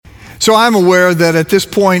So I'm aware that at this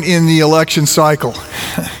point in the election cycle,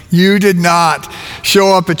 you did not show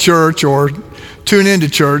up at church or tune into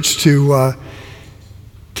church to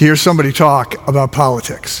hear somebody talk about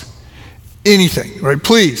politics. Anything, right?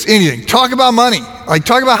 Please, anything. Talk about money. Like,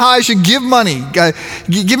 talk about how I should give money.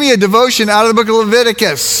 Give me a devotion out of the book of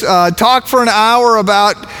Leviticus. Talk for an hour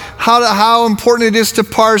about how important it is to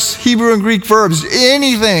parse Hebrew and Greek verbs.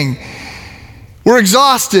 Anything. We're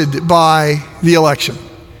exhausted by the election.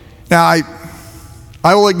 Now,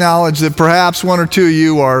 I will acknowledge that perhaps one or two of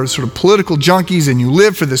you are sort of political junkies and you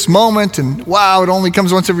live for this moment, and wow, it only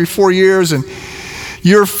comes once every 4 years, and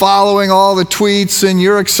you're following all the tweets and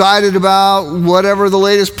you're excited about whatever the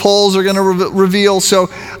latest polls are going to reveal. So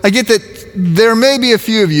I get that there may be a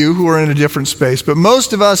few of you who are in a different space, but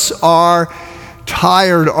most of us are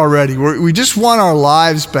tired already. We just want our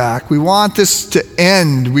lives back. We want this to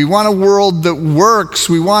end. We want a world that works.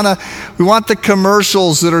 We want the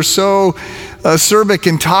commercials that are so acerbic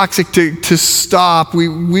and toxic to stop.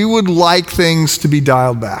 We would like things to be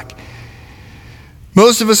dialed back.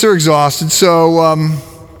 Most of us are exhausted, so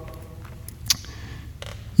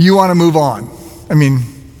you want to move on. I mean,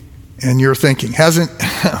 and you're thinking, hasn't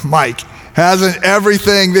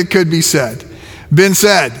everything that could be said been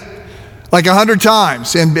said like 100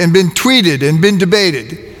 times and been tweeted and been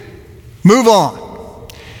debated? Move on.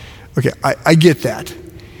 Okay, I get that.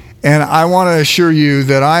 And I want to assure you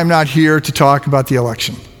that I'm not here to talk about the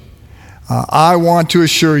election. I want to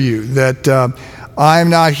assure you that I'm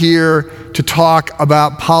not here to talk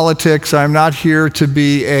about politics. I'm not here to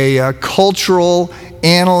be a cultural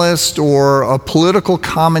analyst or a political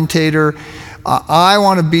commentator. I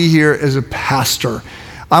want to be here as a pastor.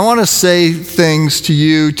 I want to say things to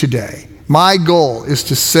you today. My goal is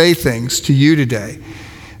to say things to you today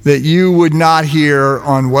that you would not hear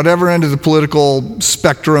on whatever end of the political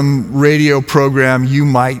spectrum radio program you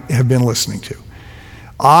might have been listening to.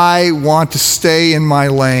 I want to stay in my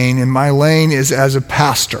lane, and my lane is as a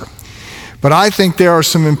pastor. But I think there are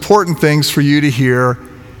some important things for you to hear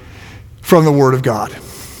from the Word of God.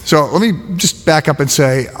 So let me just back up and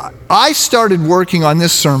say, I started working on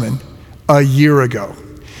this sermon a year ago.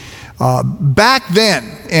 Back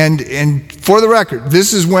then, and for the record,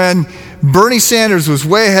 this is when Bernie Sanders was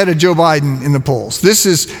way ahead of Joe Biden in the polls. This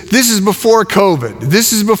is before COVID.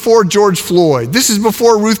 This is before George Floyd. This is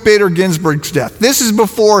before Ruth Bader Ginsburg's death. This is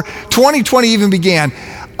before 2020 even began.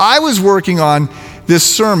 I was working on this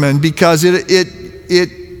sermon because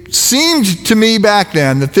it seemed to me back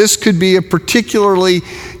then that this could be a particularly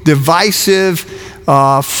divisive,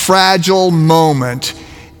 fragile moment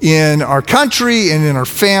in our country and in our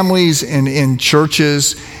families and in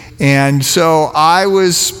churches. And so I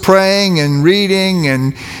was praying and reading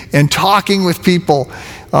and talking with people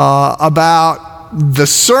about the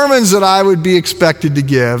sermons that I would be expected to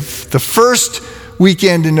give the first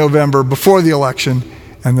weekend in November before the election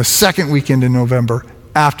and the second weekend in November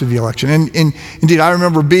after the election. And indeed, I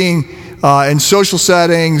remember being in social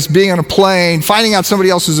settings, being on a plane, finding out somebody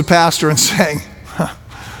else was a pastor and saying,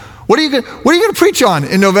 what are you going to preach on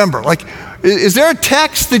in November? Like, is there a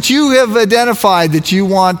text that you have identified that you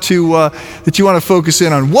want to focus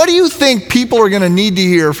in on? What do you think people are going to need to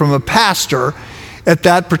hear from a pastor at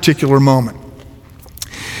that particular moment?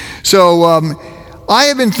 So I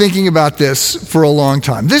have been thinking about this for a long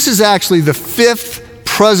time. This is actually the fifth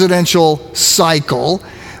presidential cycle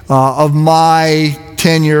of my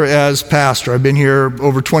tenure as pastor. I've been here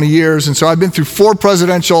over 20 years, and so I've been through 4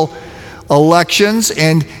 presidential elections,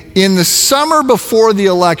 and in the summer before the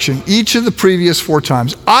election, each of the previous 4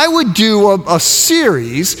 times, I would do a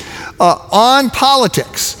series on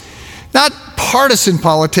politics. Not partisan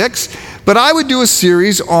politics, but I would do a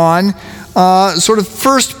series on sort of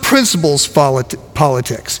first principles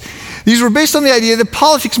politics. These were based on the idea that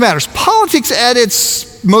politics matters. Politics at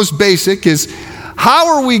its most basic is,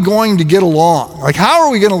 how are we going to get along? Like, how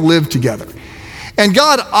are we going to live together? And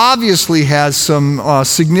God obviously has some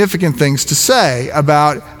significant things to say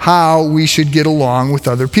about how we should get along with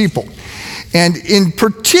other people. And in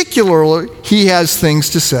particular, he has things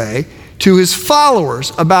to say to his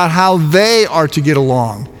followers about how they are to get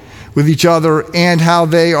along with each other and how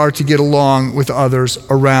they are to get along with others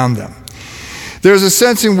around them. There's a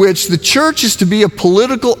sense in which the church is to be a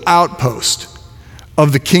political outpost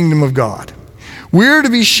of the kingdom of God. We're to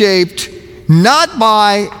be shaped not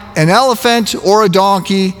by an elephant or a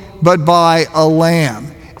donkey, but by a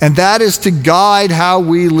lamb. And that is to guide how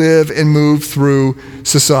we live and move through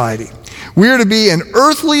society. We are to be an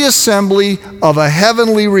earthly assembly of a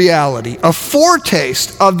heavenly reality, a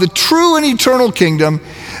foretaste of the true and eternal kingdom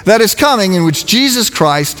that is coming, in which Jesus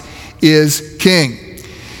Christ is king.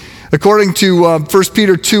 According to 1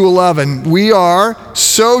 Peter 2:11, we are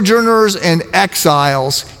sojourners and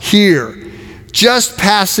exiles here, just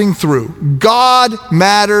passing through. God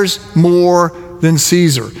matters more than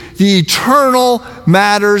Caesar. The eternal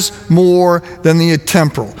matters more than the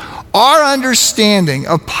temporal. Our understanding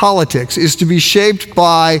of politics is to be shaped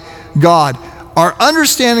by God. Our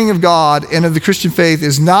understanding of God and of the Christian faith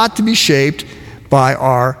is not to be shaped by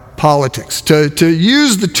our politics. To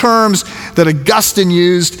use the terms that Augustine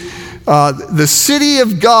used, the city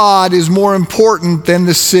of God is more important than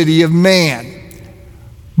the city of man.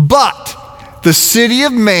 But the city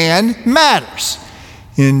of man matters.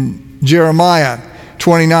 In Jeremiah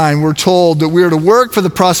 29, we're told that we are to work for the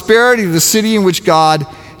prosperity of the city in which God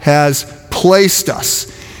has placed us.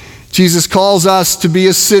 Jesus calls us to be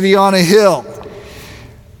a city on a hill.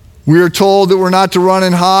 We are told that we're not to run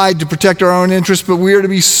and hide to protect our own interests, but we are to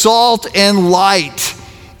be salt and light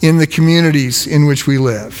in the communities in which we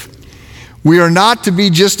live. We are not to be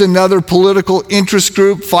just another political interest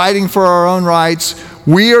group fighting for our own rights.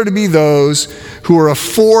 We are to be those who are a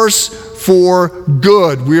force for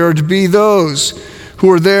good. We are to be those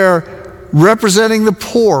who are there representing the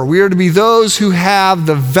poor. We are to be those who have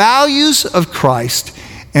the values of Christ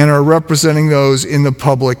and are representing those in the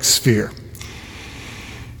public sphere.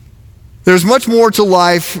 There's much more to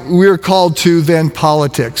life we are called to than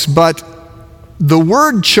politics, but the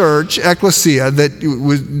word church, ecclesia,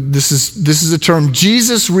 this is a term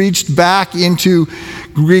Jesus reached back into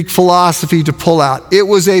Greek philosophy to pull out. It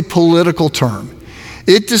was a political term.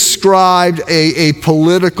 It described a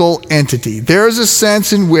political entity. There is a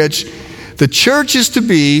sense in which the church is to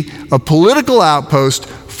be a political outpost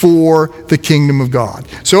for the kingdom of God.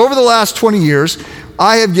 So over the last 20 years,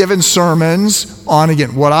 I have given sermons on,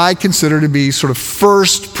 again, what I consider to be sort of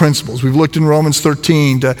first principles. We've looked in Romans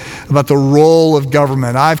 13 about the role of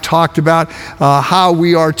government. I've talked about how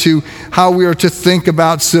we are to think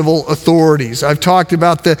about civil authorities. I've talked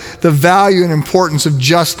about the value and importance of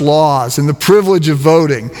just laws and the privilege of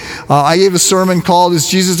voting. I gave a sermon called, "Is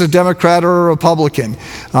Jesus a Democrat or a Republican?"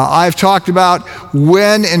 I've talked about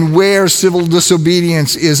when and where civil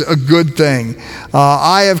disobedience is a good thing.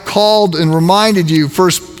 I have called and reminded you,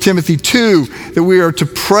 1 Timothy 2, that we are to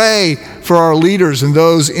pray for our leaders and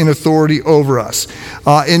those in authority over us.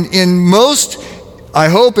 In most, I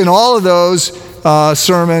hope in all of those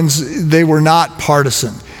sermons, they were not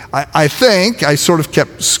partisan. I think, I sort of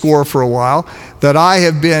kept score for a while, that I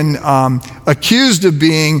have been accused of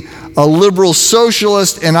being a liberal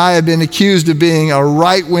socialist, and I have been accused of being a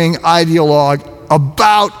right-wing ideologue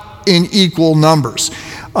about in equal numbers.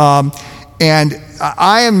 And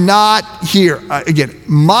I am not here. Again,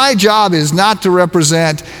 my job is not to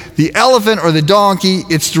represent the elephant or the donkey,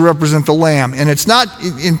 it's to represent the lamb. And it's not,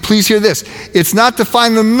 and please hear this, it's not to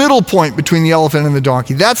find the middle point between the elephant and the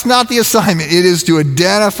donkey. That's not the assignment. It is to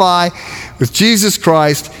identify with Jesus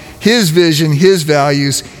Christ, his vision, his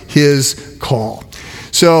values, his call.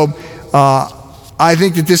 So I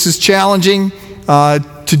think that this is challenging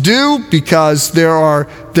to do, because there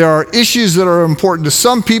are issues that are important to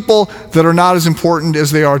some people that are not as important as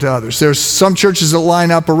they are to others. There's some churches that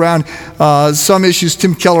line up around some issues.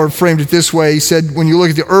 Tim Keller framed it this way. He said, when you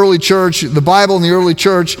look at the early church, the Bible and the early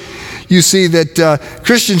church, you see that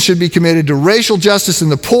Christians should be committed to racial justice and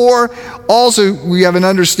the poor. Also, we have an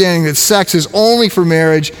understanding that sex is only for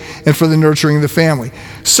marriage and for the nurturing of the family.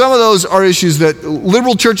 Some of those are issues that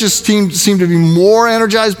liberal churches seem to be more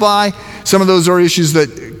energized by. Some of those are issues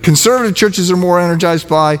that conservative churches are more energized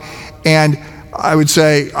by. And I would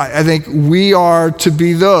say, I think we are to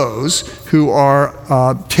be those who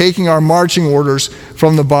are taking our marching orders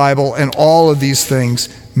from the Bible, and all of these things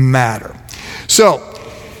matter. So,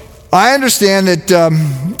 I understand that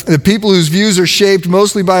the people whose views are shaped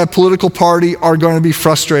mostly by a political party are going to be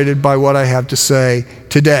frustrated by what I have to say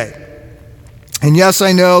today. And yes,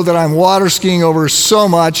 I know that I'm water skiing over so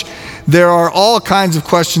much. There are all kinds of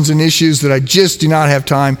questions and issues that I just do not have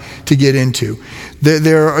time to get into.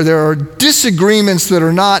 There are disagreements that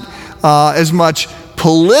are not as much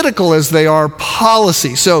political as they are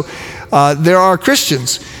policy. So there are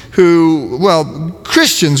Christians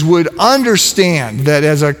Christians would understand that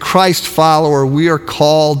as a Christ follower, we are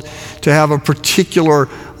called to have a particular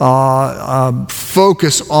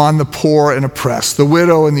focus on the poor and oppressed, the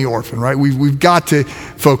widow and the orphan, right? We've got to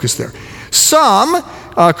focus there. Some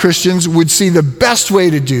Christians would see the best way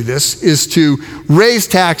to do this is to raise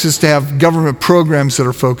taxes, to have government programs that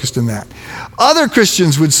are focused in that. Other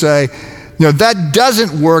Christians would say, That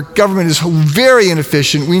doesn't work. Government is very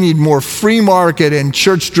inefficient. We need more free market and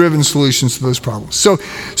church-driven solutions to those problems. So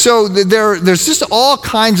there's just all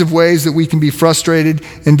kinds of ways that we can be frustrated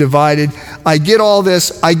and divided. I get all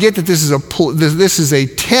this. I get that this is a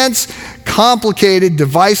tense, complicated,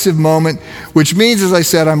 divisive moment, which means, as I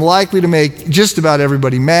said, I'm likely to make just about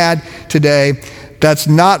everybody mad today. That's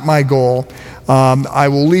not my goal. I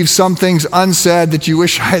will leave some things unsaid that you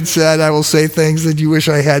wish I had said. I will say things that you wish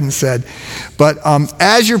I hadn't said. But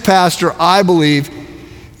as your pastor, I believe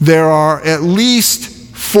there are at least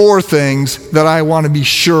 4 things that I want to be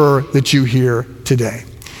sure that you hear today.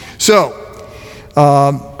 So,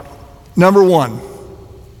 number 1,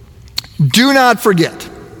 do not forget,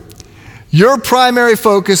 your primary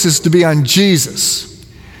focus is to be on Jesus.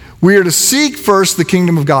 We are to seek first the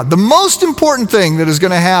kingdom of God. The most important thing that is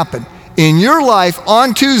going to happen in your life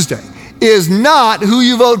on Tuesday is not who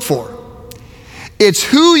you vote for. It's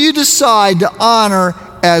who you decide to honor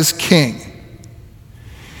as king.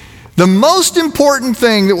 The most important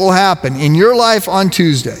thing that will happen in your life on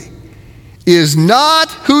Tuesday is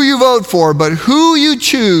not who you vote for, but who you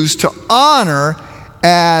choose to honor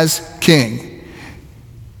as king.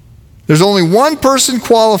 There's only one person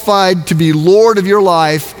qualified to be Lord of your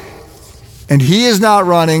life, and he is not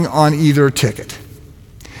running on either ticket.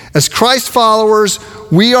 As Christ followers,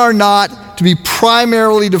 we are not to be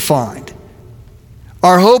primarily defined.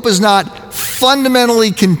 Our hope is not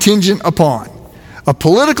fundamentally contingent upon a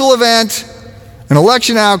political event, an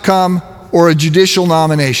election outcome, or a judicial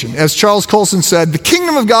nomination. As Charles Colson said, the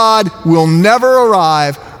kingdom of God will never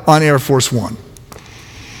arrive on Air Force One.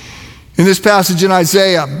 In this passage in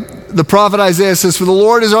Isaiah, the prophet Isaiah says, "For the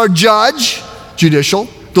Lord is our judge," judicial.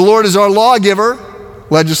 "The Lord is our lawgiver,"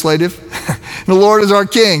 legislative. "And the Lord is our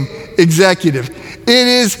king," executive. It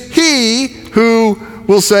is he who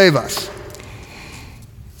will save us.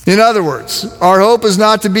 In other words, our hope is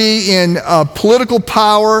not to be in political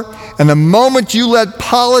power, and the moment you let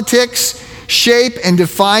politics shape and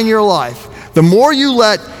define your life, the moment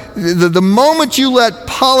you let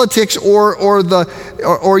politics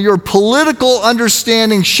or your political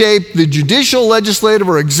understanding shape the judicial, legislative,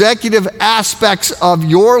 or executive aspects of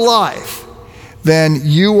your life, then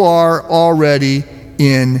you are already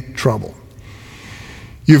in trouble.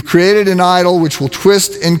 You've created an idol which will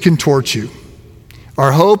twist and contort you.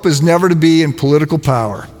 Our hope is never to be in political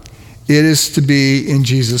power. It is to be in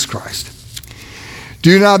Jesus Christ.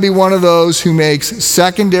 Do not be one of those who makes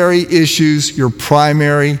secondary issues your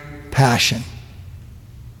primary passion.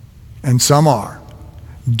 And some are.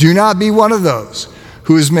 Do not be one of those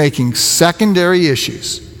who is making secondary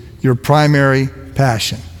issues your primary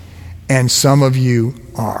passion. And some of you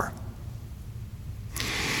are.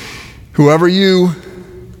 Whoever you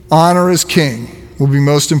honor as king will be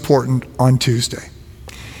most important on Tuesday.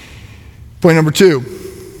 Point number 2.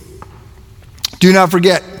 Do not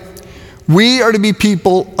forget, we are to be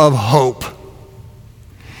people of hope.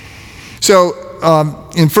 So,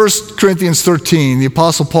 in 1 Corinthians 13, the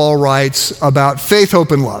Apostle Paul writes about faith,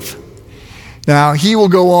 hope, and love. Now, he will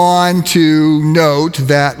go on to note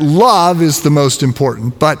that love is the most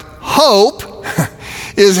important, but hope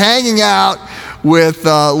is hanging out with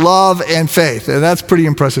love and faith, and that's pretty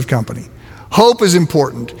impressive company. Hope is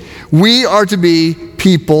important. We are to be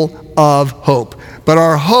people of hope, but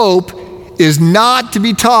our hope is not to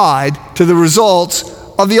be tied to the results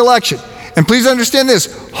of the election. And please understand this,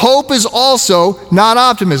 hope is also not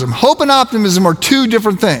optimism. Hope and optimism are 2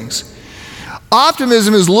 different things.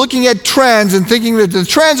 Optimism is looking at trends and thinking that the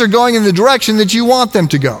trends are going in the direction that you want them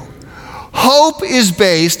to go. Hope is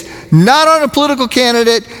based not on a political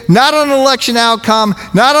candidate, not on an election outcome,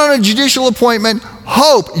 not on a judicial appointment.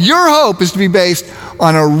 Hope, your hope is to be based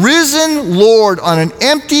on a risen Lord, on an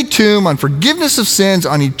empty tomb, on forgiveness of sins,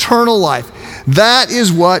 on eternal life. That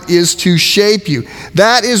is what is to shape you.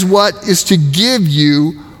 That is what is to give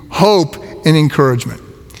you hope and encouragement.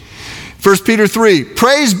 1 Peter 3,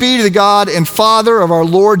 praise be to the God and Father of our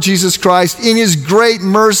Lord Jesus Christ. In his great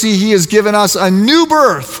mercy, he has given us a new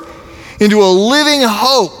birth into a living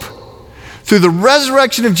hope through the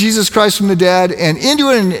resurrection of Jesus Christ from the dead, and into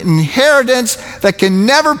an inheritance that can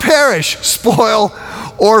never perish, spoil,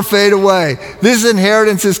 or fade away. This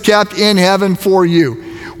inheritance is kept in heaven for you.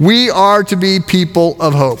 We are to be people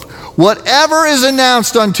of hope. Whatever is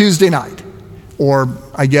announced on Tuesday night, or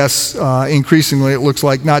I guess increasingly it looks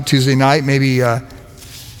like not Tuesday night, maybe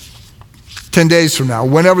 10 days from now,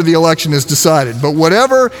 whenever the election is decided. But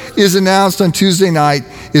whatever is announced on Tuesday night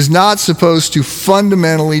is not supposed to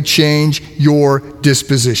fundamentally change your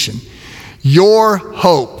disposition. Your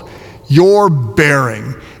hope, your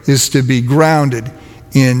bearing is to be grounded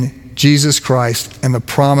in Jesus Christ and the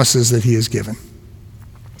promises that he has given.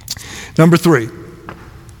 Number 3,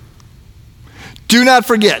 do not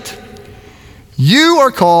forget, you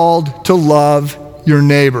are called to love your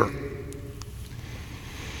neighbor.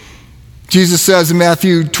 Jesus says in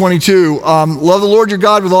Matthew 22, love the Lord your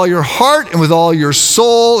God with all your heart and with all your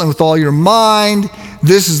soul and with all your mind.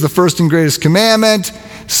 This is the first and greatest commandment.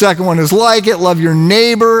 Second one is like it, love your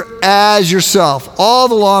neighbor as yourself. All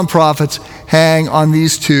the law and prophets hang on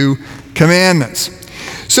these 2 commandments.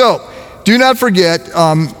 So, do not forget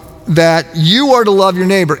that you are to love your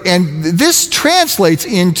neighbor. And this translates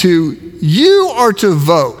into you are to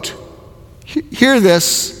vote. Hear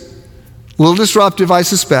this, a little disruptive, I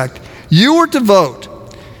suspect. You are to vote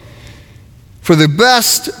for the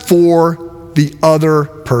best for the other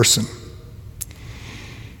person.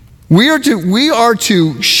 We are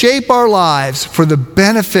to shape our lives for the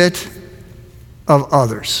benefit of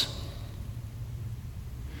others.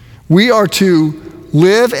 We are to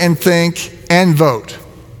live and think and vote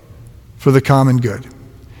for the common good.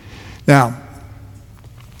 Now,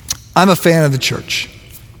 I'm a fan of the church,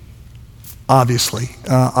 obviously.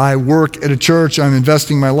 I work at a church. I'm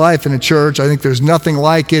investing my life in a church. I think there's nothing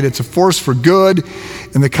like it. It's a force for good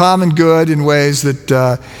and the common good in ways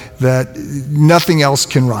that nothing else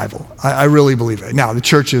can rival. I really believe it. Now, the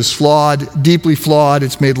church is flawed, deeply flawed.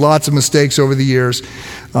 It's made lots of mistakes over the years.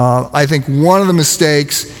 I think one of the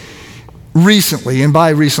mistakes recently, and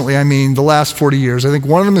by recently I mean the last 40 years, I think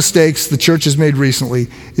one of the mistakes the church has made recently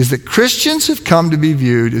is that Christians have come to be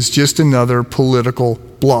viewed as just another political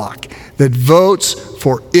bloc that votes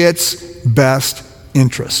for its best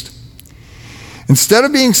interest. Instead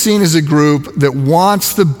of being seen as a group that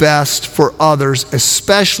wants the best for others,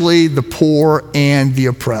 especially the poor and the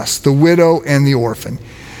oppressed, the widow and the orphan,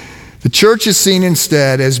 the church is seen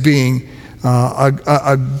instead as being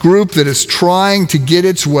a group that is trying to get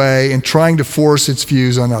its way and trying to force its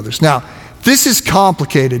views on others. Now, this is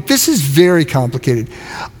complicated. This is very complicated.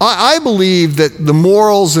 I believe that the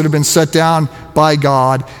morals that have been set down by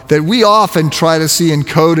God, that we often try to see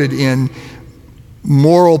encoded in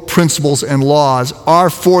moral principles and laws,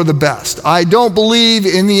 are for the best. I don't believe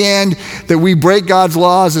in the end that we break God's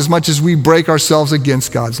laws as much as we break ourselves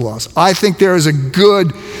against God's laws. I think there's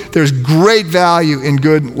great value in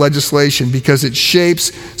good legislation because it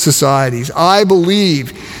shapes societies. I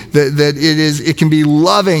believe that it can be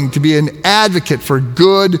loving to be an advocate for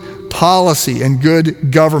good policy and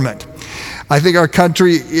good government. I think our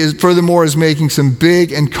country is making some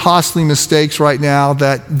big and costly mistakes right now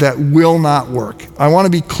that will not work. I want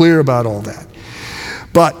to be clear about all that.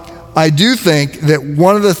 But I do think that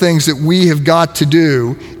one of the things that we have got to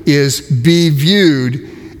do is be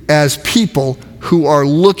viewed as people who are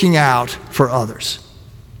looking out for others.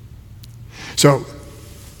 So,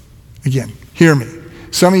 again, hear me.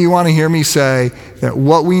 Some of you want to hear me say that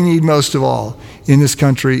what we need most of all in this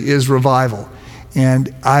country is revival.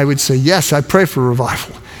 And I would say, yes, I pray for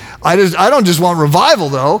revival. I don't just want revival,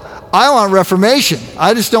 though. I want reformation.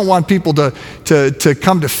 I just don't want people to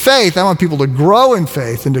come to faith. I want people to grow in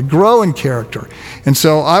faith and to grow in character. And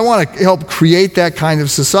so I want to help create that kind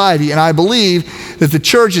of society. And I believe that the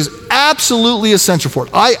church is absolutely essential for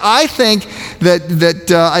it. I think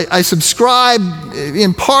that I subscribe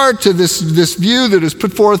in part to this view that is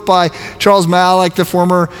put forth by Charles Malik, the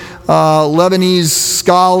former Lebanese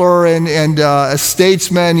scholar and a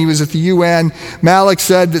statesman. He was at the UN. Malik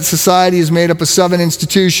said that society is made up of 7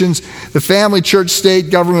 institutions: the family, church, state,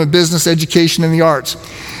 government, business, education, and the arts.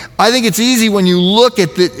 I think it's easy when you look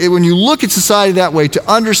at society that way to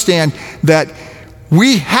understand that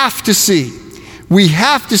we have to see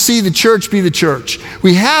the church be the church.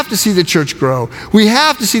 We have to see the church grow. We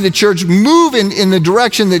have to see the church move in the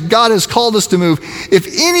direction that God has called us to move if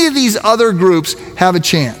any of these other groups have a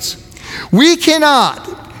chance. We cannot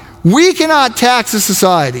tax a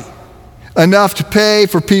society enough to pay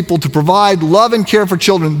for people to provide love and care for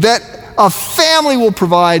children that a family will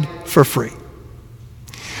provide for free.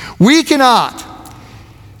 We cannot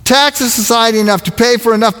tax a society enough to pay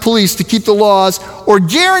for enough police to keep the laws or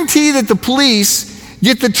guarantee that the police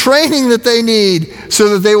get the training that they need so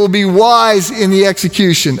that they will be wise in the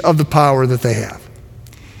execution of the power that they have.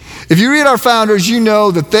 If you read our founders, you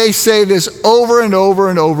know that they say this over and over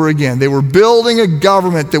and over again. They were building a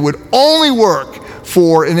government that would only work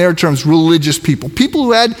for, in their terms, religious people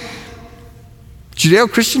who had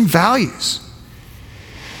Judeo-Christian values.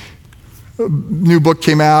 A new book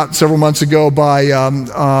came out several months ago by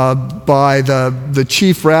the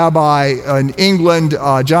chief rabbi in England,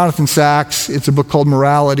 Jonathan Sacks. It's a book called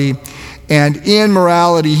Morality. And in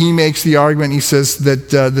Morality, he makes the argument, he says that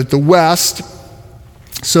the West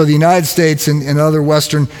So the United States and other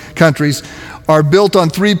Western countries are built on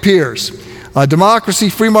three piers: democracy,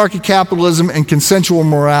 free market capitalism, and consensual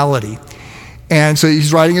morality. And so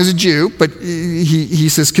he's writing as a Jew, but he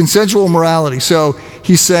says consensual morality. So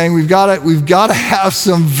he's saying we've got to have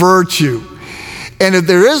some virtue. And if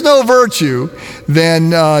there is no virtue,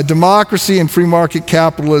 then democracy and free market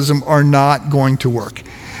capitalism are not going to work.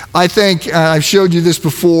 I think I've showed you this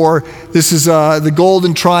before. This is the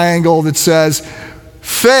golden triangle that says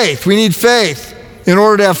faith. We need faith in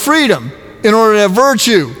order to have freedom, in order to have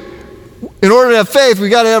virtue. In order to have faith, we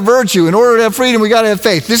got to have virtue. In order to have freedom, we got to have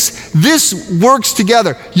faith. This works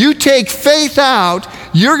together. You take faith out,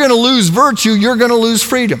 you're going to lose virtue, you're going to lose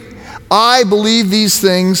freedom. I believe these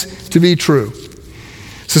things to be true.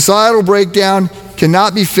 Societal breakdown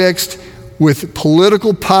cannot be fixed with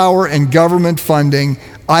political power and government funding.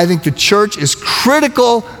 I think the church is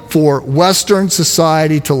critical for Western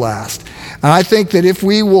society to last. And I think that if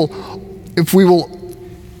we will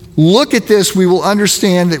look at this, we will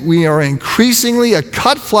understand that we are increasingly a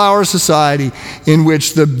cut flower society in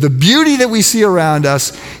which the beauty that we see around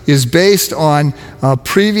us is based on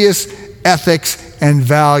previous ethics and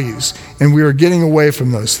values. And we are getting away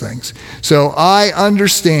from those things. So I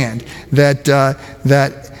understand that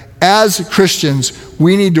as Christians,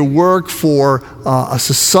 we need to work for a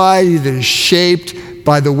society that is shaped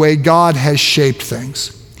by the way God has shaped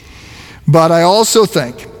things. But I also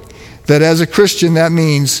think that as a Christian, that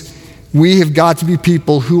means we have got to be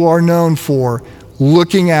people who are known for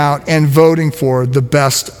looking out and voting for the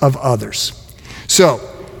best of others. So,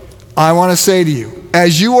 I want to say to you,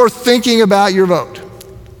 as you are thinking about your vote,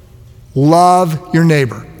 love your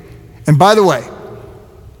neighbor. And by the way,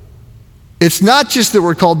 it's not just that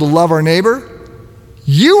we're called to love our neighbor.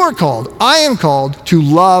 You are called, I am called, to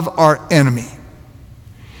love our enemy.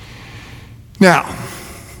 Now,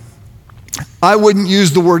 I wouldn't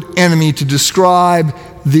use the word enemy to describe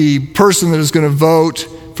the person that is going to vote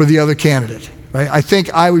for the other candidate. Right? I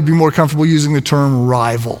think I would be more comfortable using the term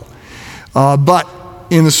rival. But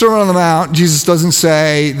in the Sermon on the Mount, Jesus doesn't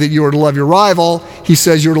say that you are to love your rival. He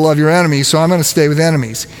says you're to love your enemy. So I'm going to stay with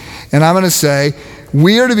enemies. And I'm going to say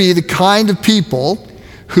we are to be the kind of people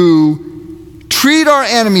who treat our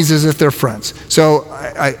enemies as if they're friends. So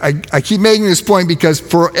I keep making this point because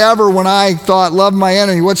forever when I thought love my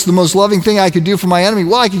enemy, what's the most loving thing I could do for my enemy?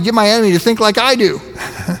 Well, I could get my enemy to think like I do.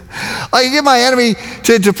 I could get my enemy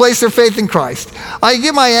to place their faith in Christ. I could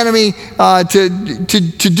get my enemy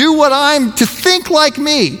to do what to think like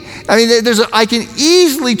me. I mean, I can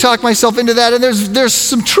easily talk myself into that, and there's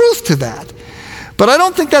some truth to that. But I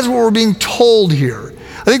don't think that's what we're being told here.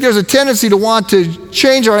 I think there's a tendency to want to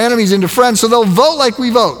change our enemies into friends so they'll vote like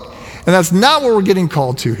we vote. And that's not what we're getting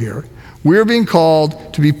called to here. We're being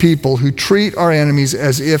called to be people who treat our enemies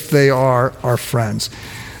as if they are our friends.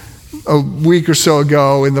 A week or so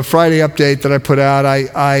ago, in the Friday update that I put out,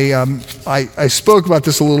 I spoke about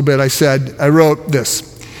this a little bit. I wrote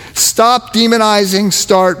this: stop demonizing,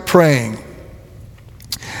 start praying.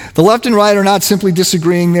 The left and right are not simply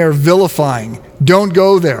disagreeing, they're vilifying. Don't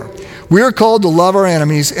go there. We are called to love our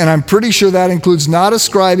enemies, and I'm pretty sure that includes not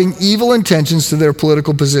ascribing evil intentions to their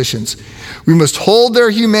political positions. We must hold their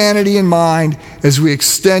humanity in mind as we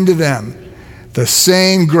extend to them the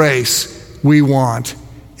same grace we want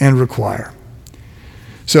and require.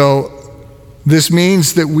 So this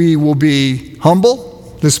means that we will be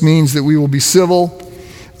humble. This means that we will be civil.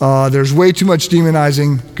 There's way too much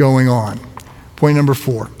demonizing going on. Point number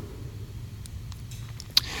 4.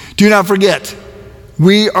 Do not forget,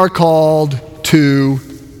 we are called to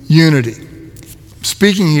unity. I'm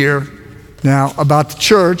speaking here now about the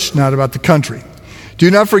church, not about the country.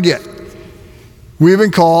 Do not forget, we have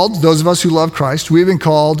been called, those of us who love Christ, we have been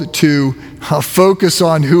called to focus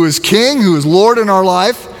on who is king, who is Lord in our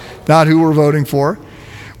life, not who we're voting for.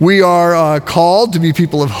 We are called to be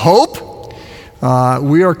people of hope.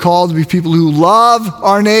 We are called to be people who love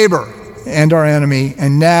our neighbor and our enemy.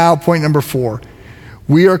 And now, point number 4,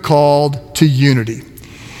 we are called to unity.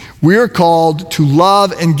 We are called to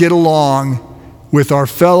love and get along with our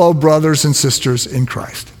fellow brothers and sisters in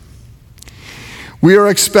Christ. We are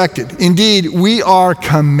expected, indeed, we are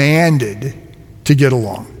commanded to get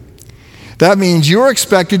along. That means you're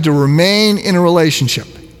expected to remain in a relationship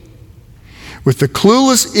with the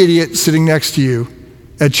clueless idiot sitting next to you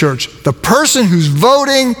at church, the person who's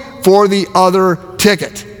voting for the other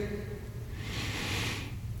ticket.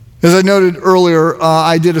 As I noted earlier,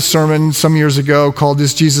 I did a sermon some years ago called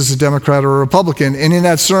Is Jesus a Democrat or a Republican? And in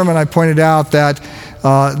that sermon, I pointed out that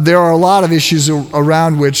there are a lot of issues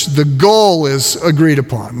around which the goal is agreed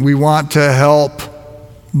upon. We want to help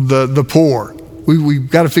the poor. We've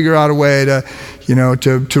got to figure out a way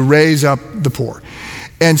to raise up the poor.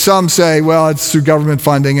 And some say, well, it's through government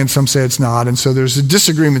funding, and some say it's not. And so there's a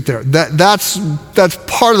disagreement there. That's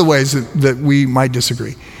part of the ways that we might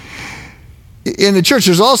disagree. In the church,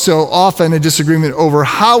 there's also often a disagreement over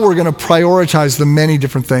how we're going to prioritize the many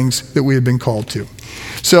different things that we have been called to.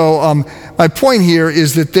 So my point here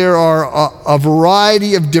is that there are a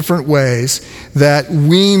variety of different ways that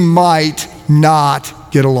we might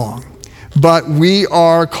not get along. But we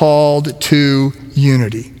are called to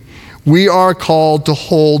unity. We are called to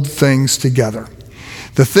hold things together.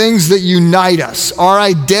 The things that unite us, our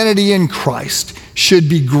identity in Christ, should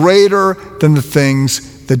be greater than the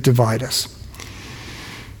things that divide us.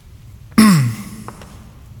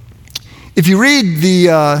 If you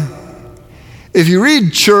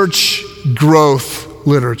read church growth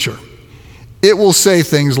literature, it will say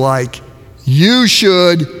things like, you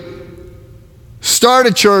should start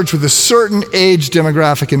a church with a certain age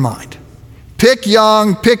demographic in mind. Pick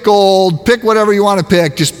young, pick old, pick whatever you want to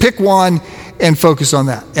pick. Just pick one and focus on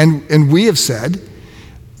that. And we have said,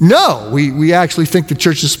 no, we actually think the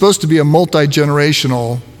church is supposed to be a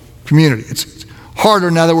multi-generational community. It's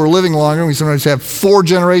harder now that we're living longer. We sometimes have 4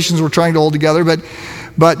 generations we're trying to hold together.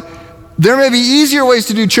 But there may be easier ways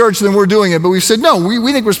to do church than we're doing it. But we've said, no,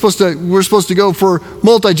 we think we're supposed to go for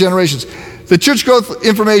multi-generations. The church growth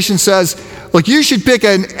information says, look, you should pick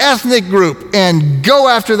an ethnic group and go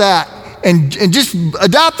after that. And just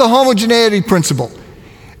adopt the homogeneity principle.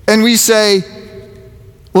 And we say,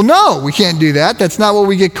 well, no, we can't do that. That's not what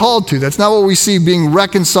we get called to. That's not what we see being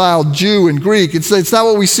reconciled Jew and Greek. It's not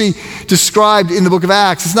what we see described in the book of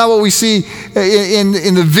Acts. It's not what we see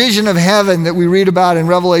in the vision of heaven that we read about in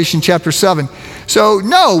Revelation chapter 7. So,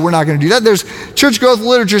 no, we're not going to do that. There's church growth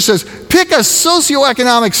literature says, pick a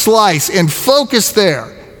socioeconomic slice and focus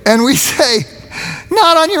there. And we say,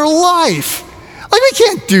 not on your life. Like, we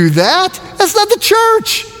can't do that. That's not the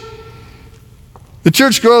church. The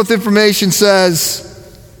church growth information says,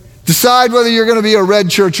 decide whether you're going to be a red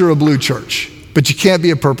church or a blue church, but you can't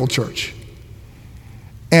be a purple church.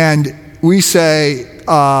 And we say,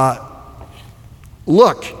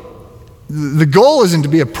 look, the goal isn't to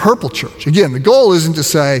be a purple church. Again, the goal isn't to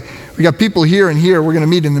say, we got people here and here, we're going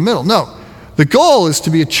to meet in the middle. No, the goal is to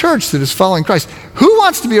be a church that is following Christ. Who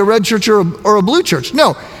wants to be a red church or a blue church?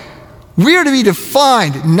 No. We are to be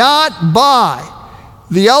defined not by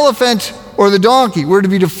the elephant or the donkey. We're to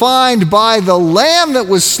be defined by the Lamb that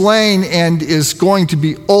was slain and is going to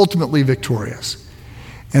be ultimately victorious.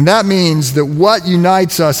 And that means that what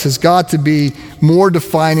unites us has got to be more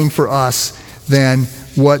defining for us than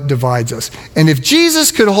what divides us. And if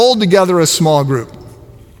Jesus could hold together a small group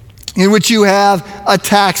in which you have a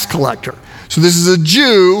tax collector, so this is a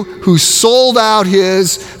Jew who sold out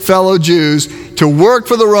his fellow Jews to work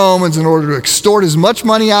for the Romans in order to extort as much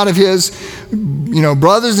money out of his,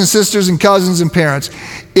 brothers and sisters and cousins and parents.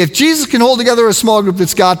 If Jesus can hold together a small group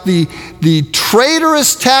that's got the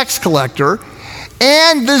traitorous tax collector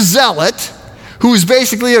and the zealot, who's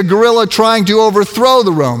basically a guerrilla trying to overthrow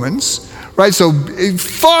the Romans, right? So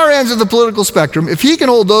far ends of the political spectrum. If he can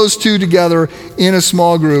hold those two together in a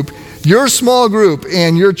small group, your small group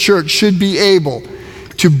and your church should be able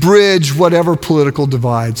to bridge whatever political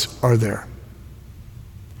divides are there.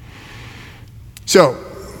 So,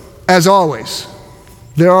 as always,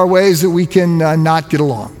 there are ways that we can not get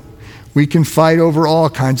along. We can fight over all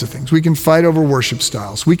kinds of things. We can fight over worship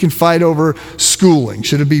styles. We can fight over schooling.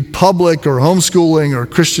 Should it be public or homeschooling or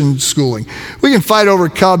Christian schooling? We can fight over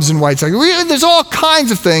Cubs and White Sox. There's all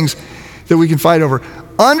kinds of things that we can fight over.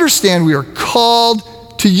 Understand we are called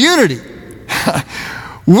to unity.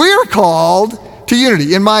 We're called to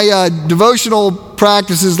unity. In my devotional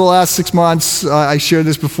practices the last 6 months, I shared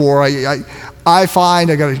this before, I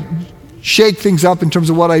find I got to shake things up in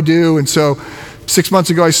terms of what I do. And so 6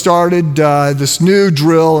 months ago, I started this new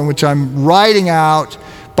drill in which I'm writing out,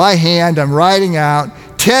 by hand, I'm writing out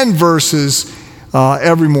 10 verses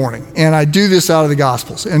every morning. And I do this out of the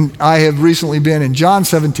Gospels. And I have recently been in John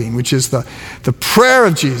 17, which is the prayer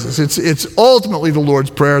of Jesus. It's ultimately the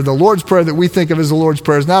Lord's Prayer. The Lord's Prayer that we think of as the Lord's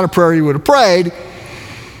Prayer is not a prayer he would have prayed.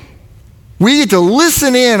 We get to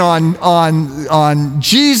listen in on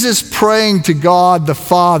Jesus praying to God the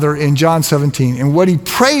Father in John 17. And what he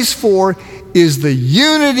prays for is the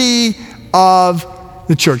unity of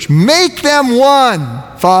the church. Make them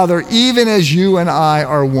one, Father, even as you and I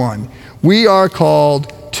are one. We are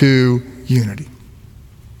called to unity.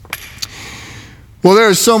 Well, there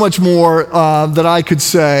is so much more that I could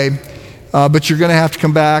say, but you're going to have to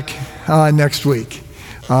come back next week.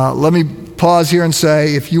 Let me pause here and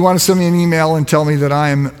say, if you want to send me an email and tell me that I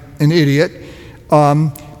am an idiot,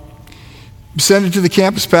 Send it to the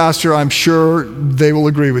campus pastor. I'm sure they will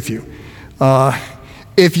agree with you.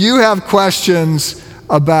 If you have questions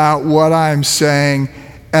about what I'm saying,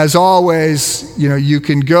 as always, you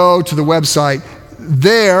can go to the website.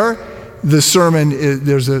 There, the sermon,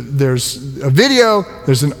 there's a video,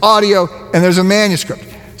 there's an audio, and there's a manuscript.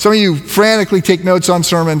 Some of you frantically take notes on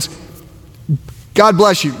sermons. God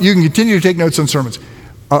bless you. You can continue to take notes on sermons.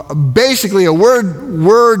 Basically, a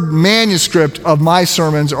word manuscript of my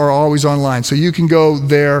sermons are always online, so you can go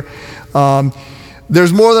there.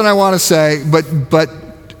 There's more than I want to say, but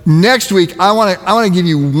next week I want to give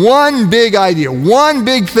you one big idea, one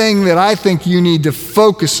big thing that I think you need to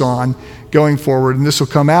focus on going forward, and this will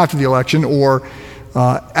come after the election or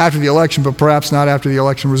after the election, but perhaps not after the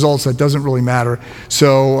election results. That doesn't really matter.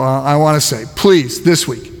 So I want to say, please, this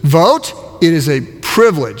week, vote. It is a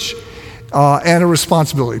privilege and a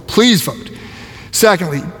responsibility. Please vote.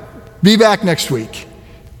 Secondly, be back next week,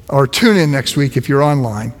 or tune in next week if you're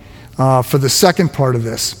online for the second part of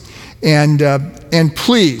this. And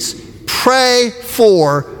please pray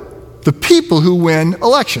for the people who win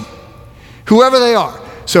election, whoever they are.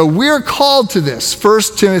 So we're called to this,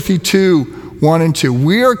 1 Timothy 2:1-2.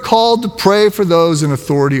 We are called to pray for those in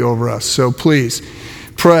authority over us. So please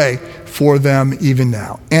pray for them even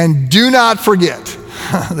now. And do not forget,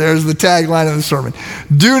 there's the tagline of the sermon,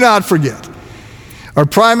 do not forget, our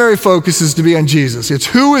primary focus is to be on Jesus. It's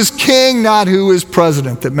who is king, not who is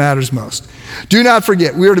president, that matters most. Do not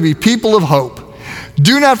forget, we are to be people of hope.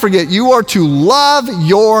 Do not forget, you are to love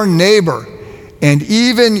your neighbor and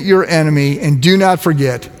even your enemy. And do not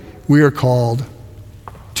forget, we are called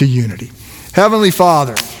to unity. Heavenly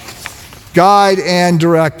Father, guide and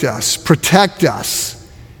direct us, protect us.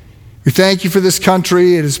 We thank you for this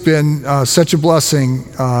country. It has been such a blessing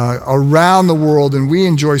around the world, and we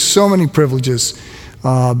enjoy so many privileges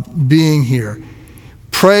being here.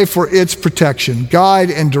 Pray for its protection. Guide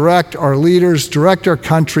and direct our leaders, direct our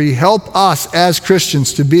country. Help us as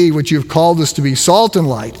Christians to be what you've called us to be, salt and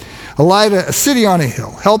light, a city on a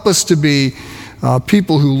hill. Help us to be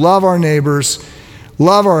people who love our neighbors,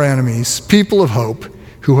 love our enemies, people of hope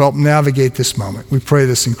who help navigate this moment. We pray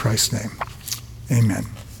this in Christ's name. Amen.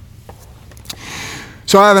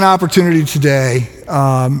 So I have an opportunity today,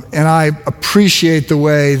 and I appreciate the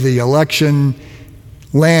way the election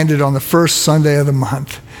landed on the first Sunday of the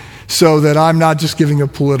month, so that I'm not just giving a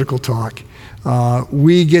political talk.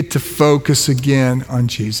 We get to focus again on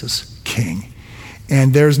Jesus, King.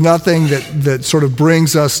 And there's nothing that sort of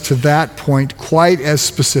brings us to that point quite as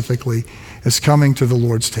specifically as coming to the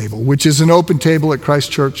Lord's table, which is an open table at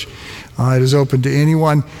Christ Church. It is open to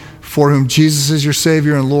anyone for whom Jesus is your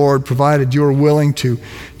Savior and Lord, provided you're willing to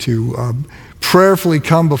prayerfully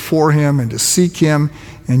come before him and to seek him,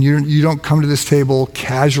 and you don't come to this table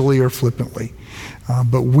casually or flippantly.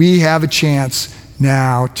 But we have a chance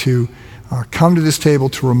now to come to this table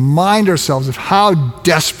to remind ourselves of how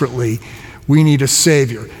desperately we need a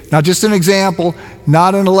Savior. Not just an example,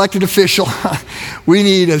 not an elected official. We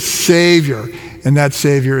need a Savior, and that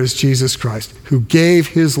Savior is Jesus Christ, who gave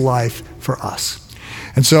his life for us.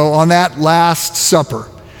 And so on that Last Supper,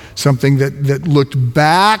 something that looked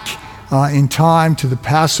back in time to the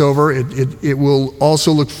Passover, it will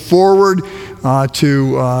also look forward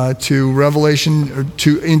to Revelation,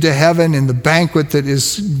 into heaven and the banquet that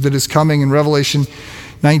is coming in Revelation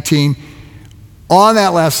 19. On that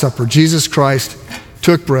Last Supper, Jesus Christ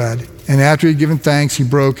took bread, and after he'd given thanks, he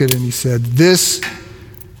broke it, and he said, "This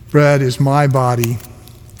bread is my body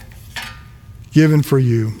given for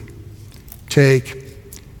you. Take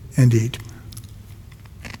and eat."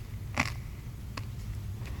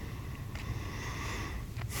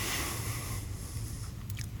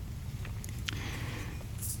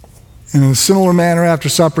 And in a similar manner, after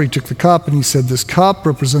supper, he took the cup and he said, "This cup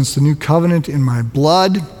represents the new covenant in my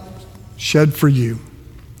blood, shed for you.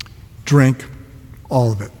 Drink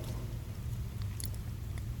all of it."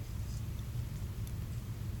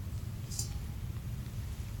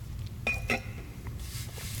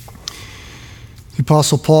 The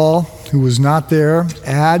Apostle Paul, who was not there,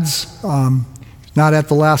 adds, not at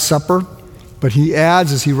the Last Supper, but he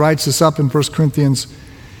adds, as he writes this up in 1 Corinthians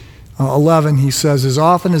 11, he says, "As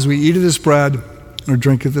often as we eat of this bread or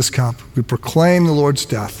drink of this cup, we proclaim the Lord's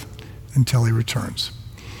death until he returns."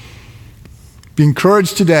 Be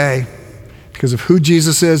encouraged today because of who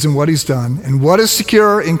Jesus is and what he's done and what is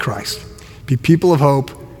secure in Christ. Be people of hope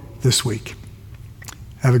this week.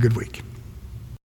 Have a good week.